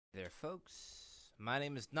folks. My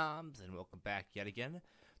name is Noms, and welcome back yet again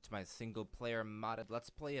to my single-player modded Let's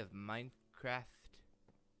Play of Minecraft.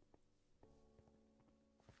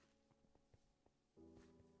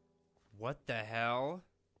 What the hell?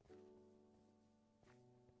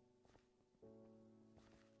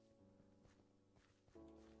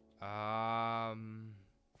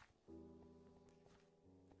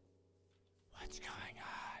 What's going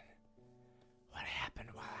on? What happened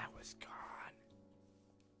while I was gone?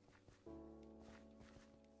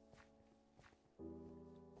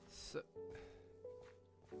 So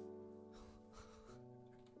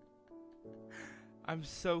I'm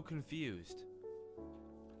so confused.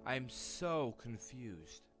 I'm so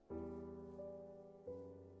confused.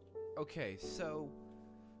 Okay, so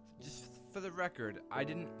just for the record, I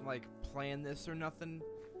didn't plan this or nothing.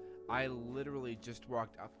 I literally just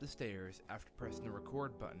walked up the stairs after pressing the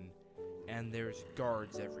record button, and there's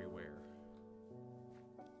guards everywhere.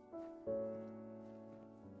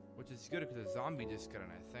 Which is good because a zombie just got in,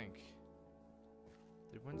 I think.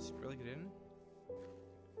 Did one really get in?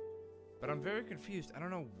 But I'm very confused. I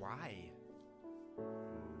don't know why.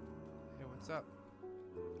 Hey, what's up?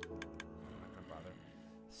 I'm not gonna bother.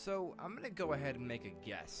 So, I'm gonna go ahead and make a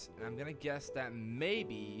guess. And I'm gonna guess that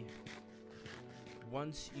maybe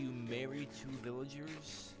once you marry two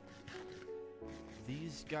villagers,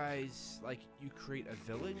 these guys, you create a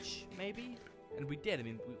village, maybe? And we did. I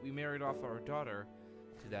mean, we married off our daughter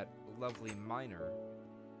to that lovely miner,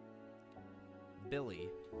 Billy.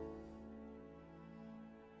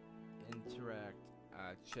 Interact,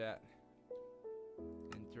 chat,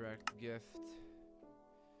 interact gift.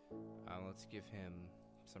 Let's give him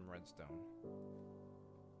some redstone.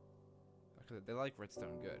 Because they like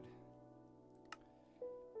redstone good.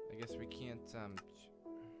 I guess we can't,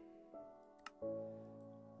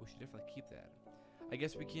 we should definitely keep that. I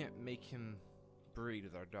guess we can't make him breed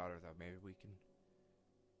with our daughter, though. Maybe we can.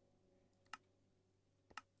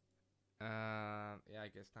 Yeah, I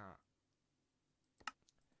guess not.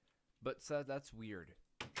 But so that's weird.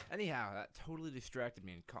 Anyhow, that totally distracted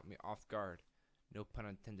me and caught me off guard. No pun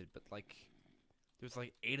intended, but there's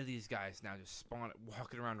 8 of these guys now just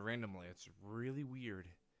walking around randomly. It's really weird.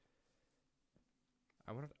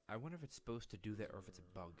 I wonder if it's supposed to do that or if it's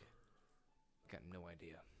a bug. Got no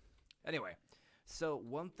idea. Anyway, so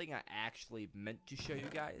one thing I actually meant to show you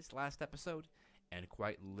guys last episode, and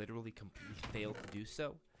quite literally completely failed to do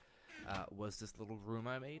so, was this little room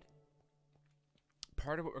I made.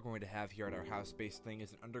 Part of what we're going to have here at our house-based thing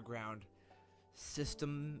is an underground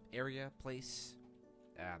system area place,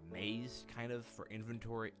 maze kind of for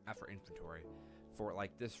inventory. For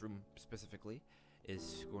this room specifically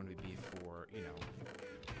is going to be for, you know,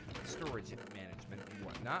 storage management and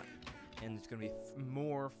whatnot. And it's going to be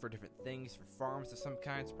more for different things, for farms of some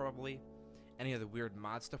kinds probably. Any other weird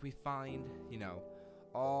mod stuff we find, you know,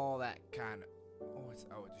 all that kind of. It's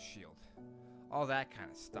a shield. All that kind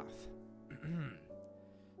of stuff.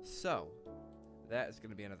 So, that is going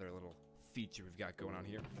to be another little feature we've got going on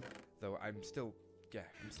here. Though I'm still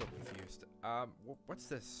confused. What's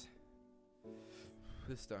this?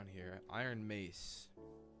 This down here. Iron mace.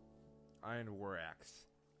 Iron war axe.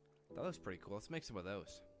 That looks pretty cool. Let's make some of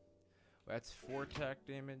those. That's 4 attack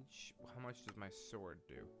damage. How much does my sword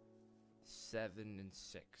do? 7 and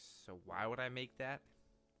 6. So why would I make that?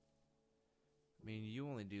 I mean, you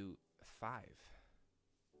only do 5.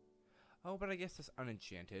 Oh, but I guess it's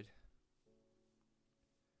unenchanted.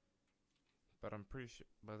 But I'm pretty sure.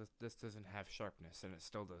 But this doesn't have sharpness, and it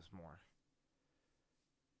still does more.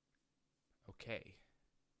 Okay.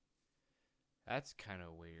 That's kind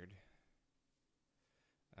of weird.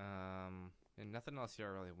 And nothing else here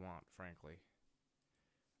I really want, frankly.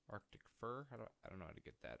 Arctic fur? I don't know how to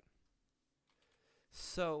get that.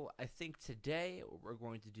 So, I think today what we're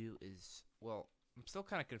going to do is, well, I'm still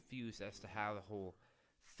kind of confused as to how the whole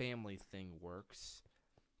family thing works.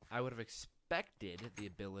 I would have expected the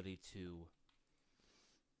ability to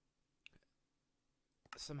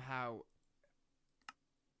somehow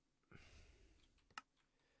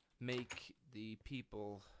make the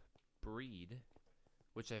people breed,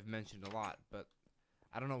 which I've mentioned a lot, but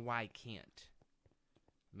I don't know why I can't.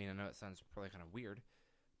 I mean, I know it sounds probably kind of weird,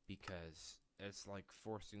 because it's like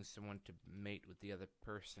forcing someone to mate with the other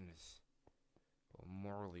person is, well,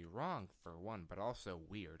 morally wrong for one, but also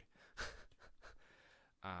weird.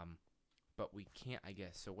 But we can't, I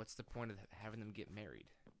guess. So what's the point of having them get married?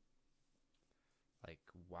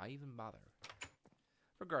 Why even bother?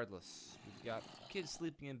 Regardless, we've got kids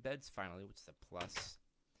sleeping in beds finally, which is a plus.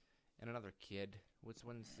 And another kid. Which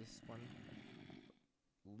one's this one?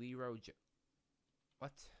 Leroy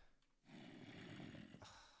What?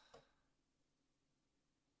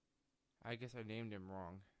 I guess I named him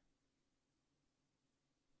wrong.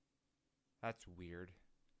 That's weird.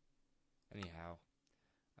 Anyhow.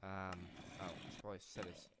 Oh, that's probably set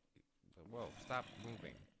his... Whoa, stop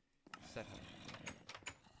moving. Set him.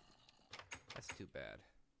 That's too bad.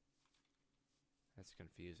 That's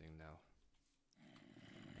confusing, though.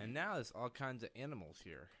 And now there's all kinds of animals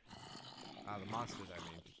here. The monsters, I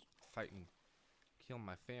mean. Fighting, killing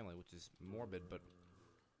my family, which is morbid, but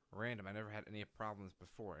random. I never had any problems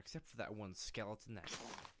before, except for that one skeleton that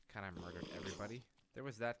kind of murdered everybody. There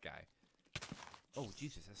was that guy. Oh,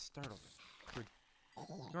 Jesus, that startled me.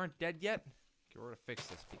 You aren't dead yet? Okay, we're gonna fix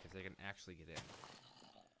this because they can actually get in.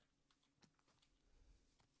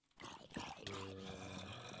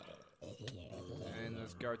 And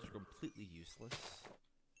those guards are completely useless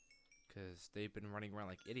because they've been running around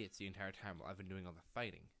like idiots the entire time while I've been doing all the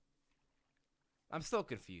fighting. I'm still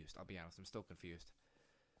confused, I'll be honest. I'm still confused.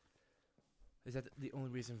 Is that the only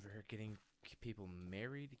reason for her getting people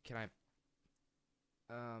married? Can I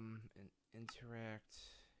interact?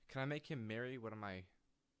 Can I make him marry one of my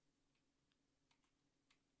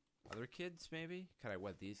other kids, maybe? Can I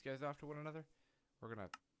wed these guys off to one another? We're gonna...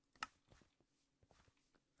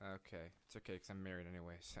 Okay. It's okay, because I'm married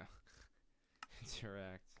anyway, so...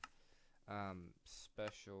 Interact.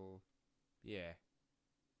 Special... Yeah.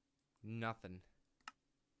 Nothing.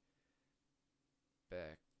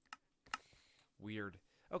 Back. Weird.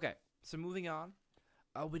 Okay, so moving on.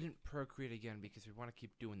 We didn't procreate again because we want to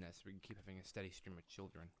keep doing this. We can keep having a steady stream of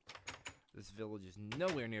children. This village is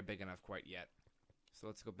nowhere near big enough quite yet. So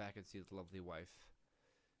let's go back and see the lovely wife.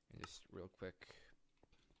 And just real quick,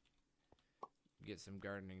 get some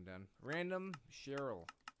gardening done. Random Cheryl.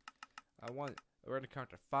 We're going to count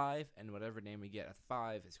to 5, and whatever name we get at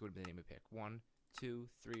 5 is going to be the name we pick. 1, 2,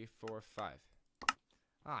 3, 4, 5.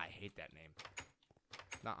 Ah, I hate that name.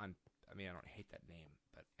 I mean, I don't hate that name,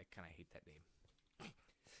 but I kind of hate that name.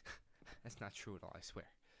 That's not true at all, I swear.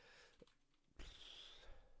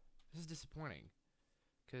 This is disappointing.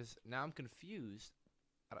 Because now I'm confused.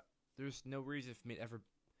 There's no reason for me to ever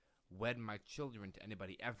wed my children to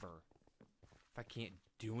anybody ever if I can't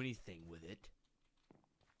do anything with it.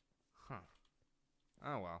 Huh.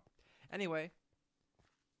 Oh well. Anyway.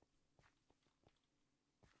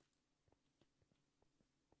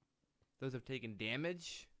 Those have taken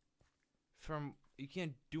damage from... You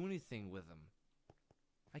can't do anything with them.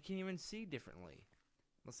 I can't even see differently.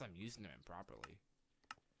 Unless I'm using them improperly.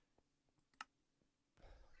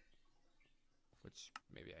 Which,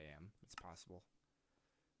 maybe I am. It's possible.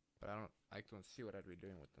 But I don't see what I'd be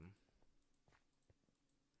doing with them.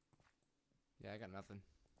 Yeah, I got nothing.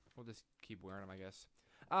 We'll just keep wearing them, I guess.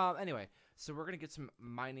 Anyway, so we're going to get some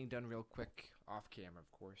mining done real quick. Off camera,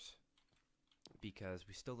 of course. Because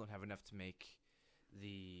we still don't have enough to make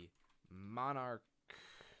the Monarch...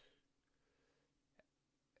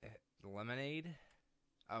 lemonade?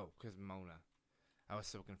 Oh, because Mona. I was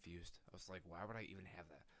so confused. I was like, why would I even have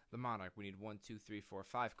that? The Monarch, we need 1, 2, 3, 4,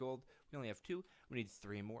 5 gold. We only have 2. We need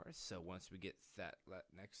 3 more. So once we get that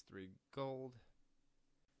next 3 gold,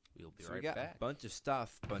 we'll be right back. A bunch of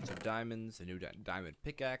stuff, bunch of diamonds, a new diamond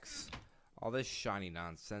pickaxe, all this shiny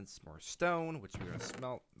nonsense, more stone, which we're going to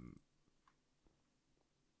smelt.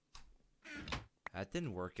 That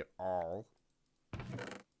didn't work at all.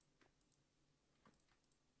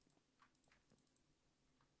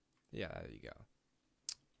 Yeah, there you go.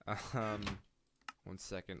 1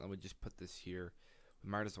 second, let me just put this here. We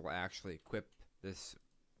might as well actually equip this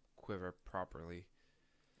quiver properly.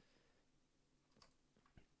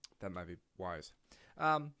 That might be wise.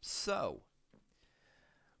 So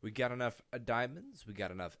we got enough diamonds, we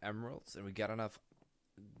got enough emeralds, and we got enough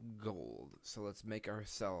gold. So let's make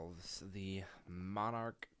ourselves the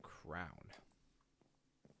Monarch crown.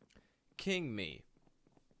 King me.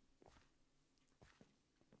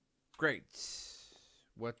 Great.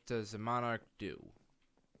 What does a monarch do?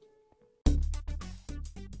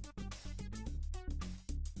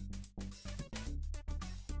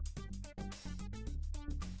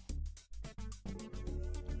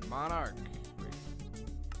 Monarch.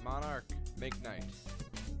 Monarch, make knight.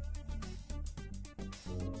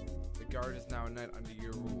 The guard is now a knight under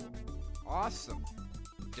your rule. Awesome.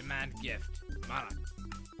 Demand gift. Monarch.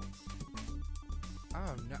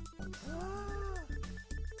 Oh no.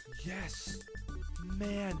 Yes.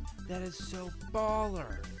 Man, that is so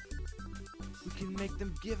baller. We can make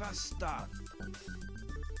them give us stuff.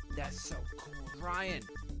 That's so cool. Ryan,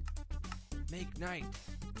 make knight.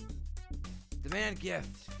 Demand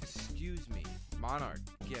gift. Excuse me. Monarch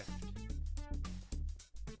gift.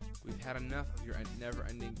 We've had enough of your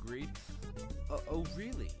never-ending greed. Oh,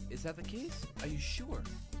 really? Is that the case? Are you sure?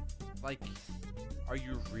 Like, Are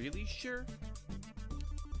you really sure?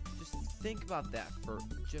 Just think about that for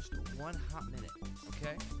just one hot minute,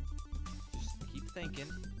 okay? Just keep thinking.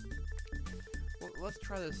 Well, let's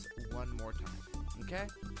try this one more time, okay?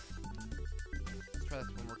 Let's try this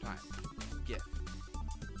one more time. Gift.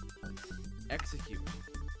 Execute.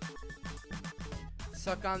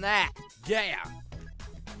 Suck on that. Yeah.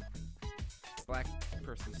 Black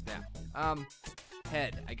person snap.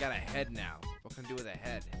 Head. I got a head now. What can I do with a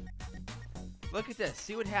head? Look at this.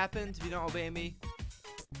 See what happens if you don't obey me?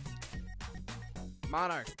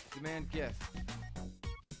 Monarch. Demand gift.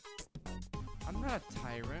 I'm not a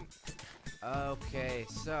tyrant. Okay,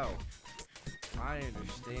 so I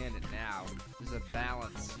understand it now. There's a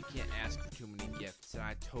balance. You can't ask for too many gifts, and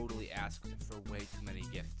I totally asked for way too many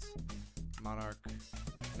gifts. Monarch,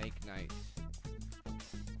 make knight.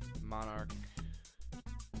 Monarch,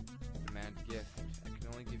 demand gift. I can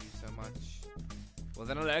only give you so much. Well,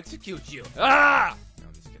 then I'll execute you. Ah! No,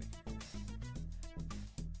 I'm just kidding.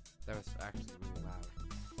 That was actually really loud.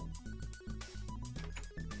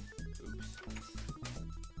 Oops.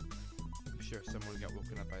 I'm sure someone got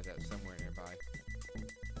woken up by that somewhere nearby.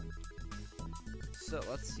 So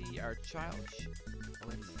let's see our child. Oh,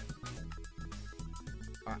 wait a minute.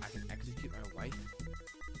 I can execute my wife.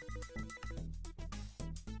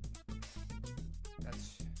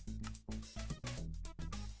 That's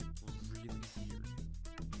really weird.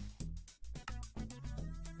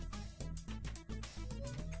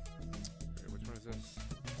 Okay, which one is this?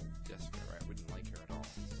 Jessica, right? We didn't like her at all.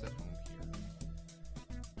 Set home here.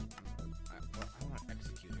 I want to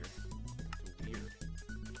execute her. It's weird.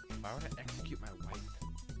 Why would I execute my wife?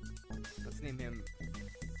 Let's name him,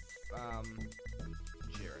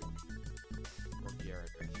 Jared. Or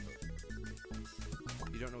Garrett, I suppose.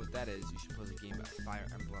 If you don't know what that is, you should play the game Fire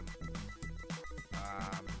Emblem.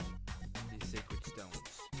 The Sacred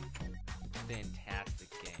Stones. Fantastic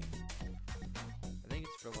game. I think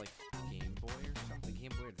it's for, like, Game Boy or something.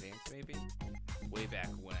 Game Boy Advance, maybe? Way back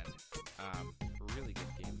when. Really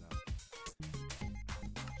good game, though.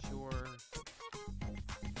 Sure.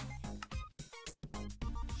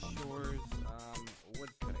 Chores,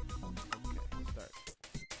 wood cutting. Okay, start.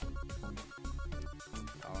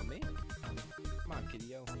 Follow me. Come on,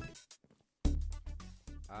 kiddo.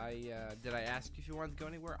 Did I ask you if you wanted to go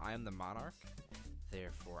anywhere? I am the monarch.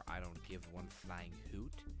 Therefore, I don't give one flying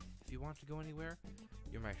hoot. If you want to go anywhere,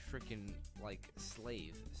 you're my freaking, like,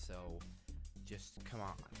 slave. So, just come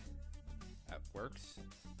on. That works.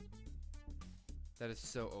 That is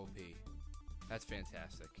so OP. That's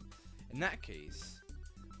fantastic. In that case,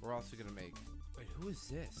 we're also gonna make... Wait, who is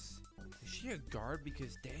this? Is she a guard?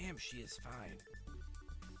 Because damn, she is fine.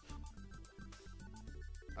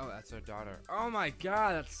 Oh, that's our daughter. Oh my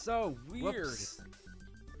god, that's so weird. Whoops.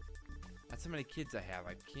 That's how many kids I have.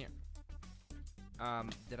 I can't...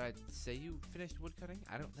 did I say you finished woodcutting?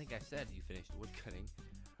 I don't think I said you finished woodcutting.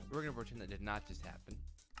 We're gonna pretend that did not just happen.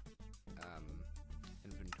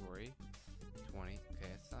 Inventory. 20. Okay,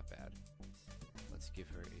 that's not bad. Let's give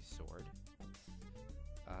her a sword.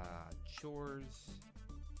 Chores.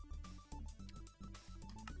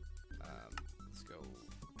 Let's go.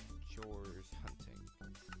 Chores, hunting,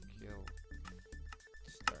 kill,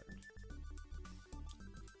 start.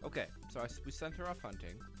 Okay, so we sent her off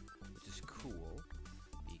hunting, which is cool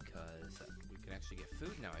because we can actually get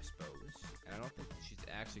food now, I suppose. And I don't think she's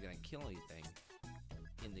actually gonna kill anything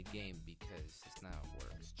in the game because that's not how it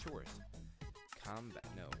works. Chores. Combat.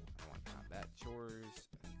 No, I want combat. Chores.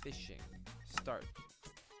 Fishing. Start.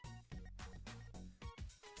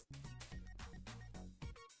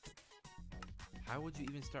 How would you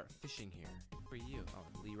even start fishing here? For you. Oh,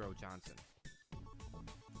 Leroy Johnson.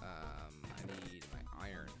 I need my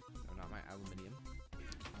iron. No, not my aluminium.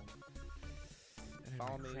 And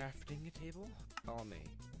follow me. Crafting a table? Follow me.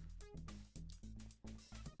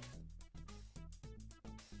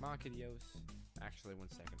 Come on, kiddios. Actually, one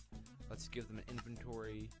second. Let's give them an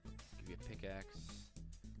inventory. Give you a pickaxe.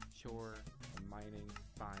 Chore. Mining.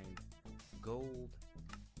 Find. Gold.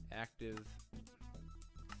 Active.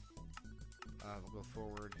 We'll go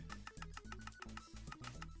forward.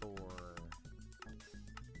 For...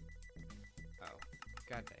 Oh.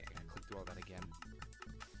 God dang, I gotta click through all that again.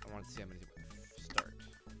 I want to see how many... Start.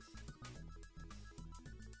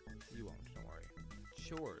 You won't, don't worry.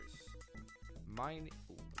 Chores. Mine...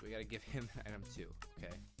 Ooh, we gotta give him item 2. Okay.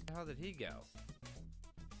 Where the hell did he go?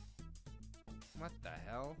 What the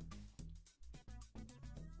hell?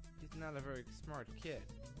 He's not a very smart kid.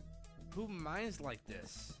 Who mines like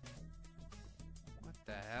this? What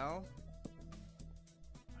the hell?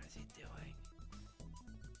 What is he doing?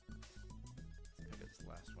 Let's pick up this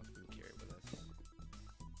last one we can carry with us.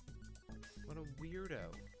 What a weirdo.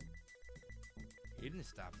 He didn't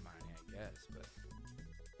stop mining, I guess, but...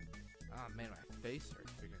 Oh man, my face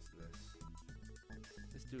hurts because of this.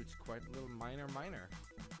 This dude's quite a little miner.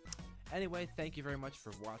 Anyway, thank you very much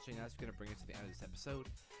for watching. That's going to bring us to the end of this episode.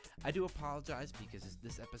 I do apologize because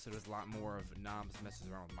this episode is a lot more of Noms messes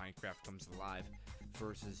around with Minecraft comes alive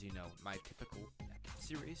versus, you know, my typical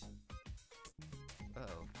series.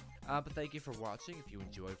 But thank you for watching. If you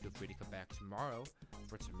enjoyed, feel free to come back tomorrow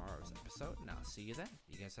for tomorrow's episode, and I'll see you then.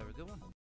 You guys have a good one.